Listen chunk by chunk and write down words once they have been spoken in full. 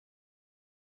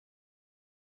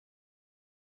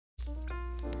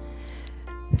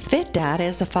Fit Dad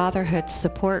is a fatherhood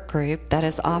support group that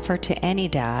is offered to any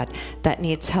dad that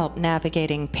needs help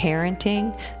navigating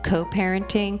parenting,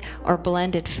 co-parenting, or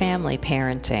blended family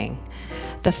parenting.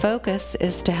 The focus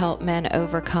is to help men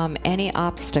overcome any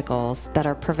obstacles that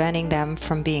are preventing them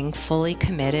from being fully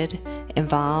committed,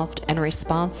 involved, and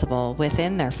responsible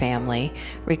within their family,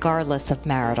 regardless of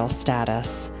marital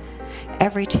status.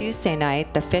 Every Tuesday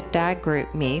night, the Fit Dad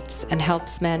group meets and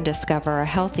helps men discover a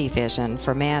healthy vision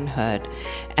for manhood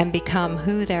and become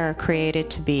who they're created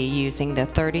to be using the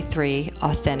 33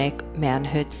 Authentic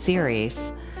Manhood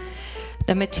series.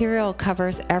 The material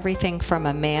covers everything from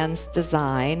a man's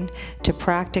design to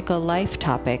practical life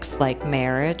topics like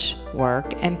marriage,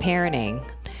 work, and parenting.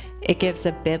 It gives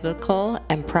a biblical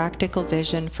and practical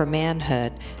vision for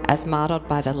manhood as modeled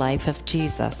by the life of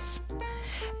Jesus.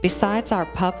 Besides our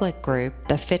public group,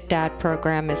 the Fit Dad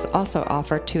program is also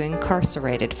offered to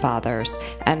incarcerated fathers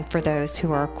and for those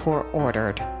who are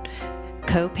court-ordered.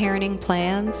 Co-parenting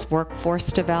plans,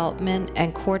 workforce development,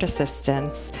 and court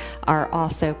assistance are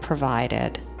also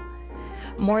provided.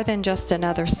 More than just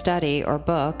another study or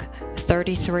book,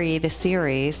 33, the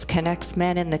series, connects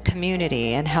men in the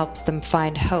community and helps them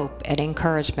find hope and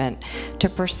encouragement to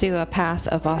pursue a path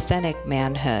of authentic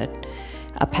manhood,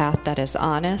 a path that is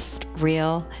honest,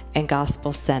 real, and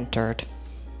gospel-centered.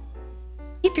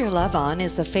 Keep Your Love On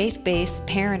is a faith-based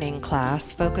parenting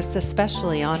class focused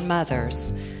especially on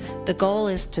mothers. The goal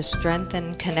is to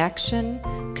strengthen connection,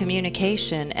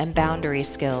 communication, and boundary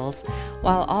skills,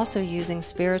 while also using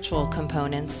spiritual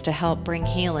components to help bring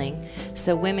healing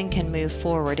so women can move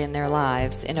forward in their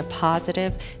lives in a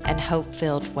positive and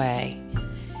hope-filled way.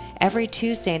 Every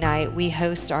Tuesday night, we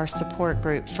host our support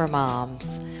group for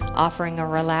moms, offering a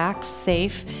relaxed,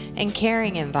 safe, and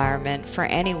caring environment for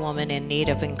any woman in need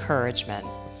of encouragement.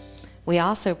 We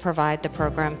also provide the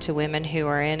program to women who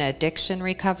are in addiction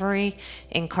recovery,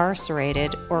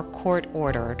 incarcerated, or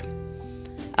court-ordered.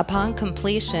 Upon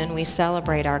completion, we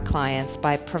celebrate our clients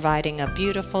by providing a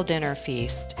beautiful dinner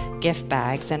feast, gift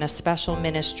bags, and a special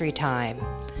ministry time.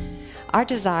 Our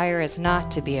desire is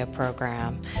not to be a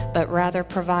program, but rather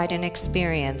provide an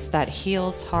experience that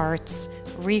heals hearts,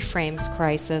 reframes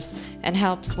crisis, and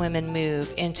helps women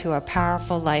move into a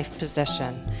powerful life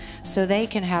position so they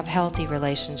can have healthy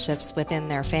relationships within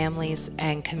their families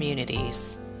and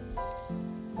communities.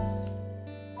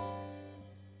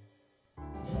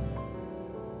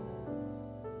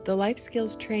 The Life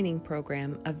Skills Training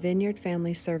Program of Vineyard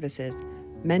Family Services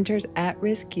mentors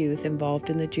at-risk youth involved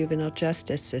in the juvenile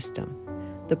justice system.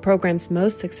 The program's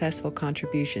most successful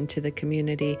contribution to the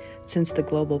community since the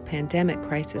global pandemic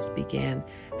crisis began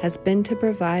has been to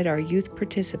provide our youth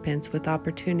participants with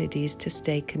opportunities to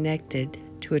stay connected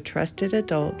to a trusted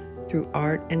adult through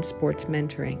art and sports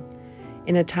mentoring.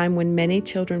 In a time when many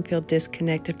children feel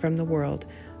disconnected from the world,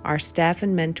 our staff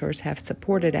and mentors have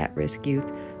supported at-risk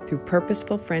youth through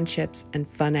purposeful friendships and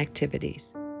fun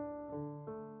activities.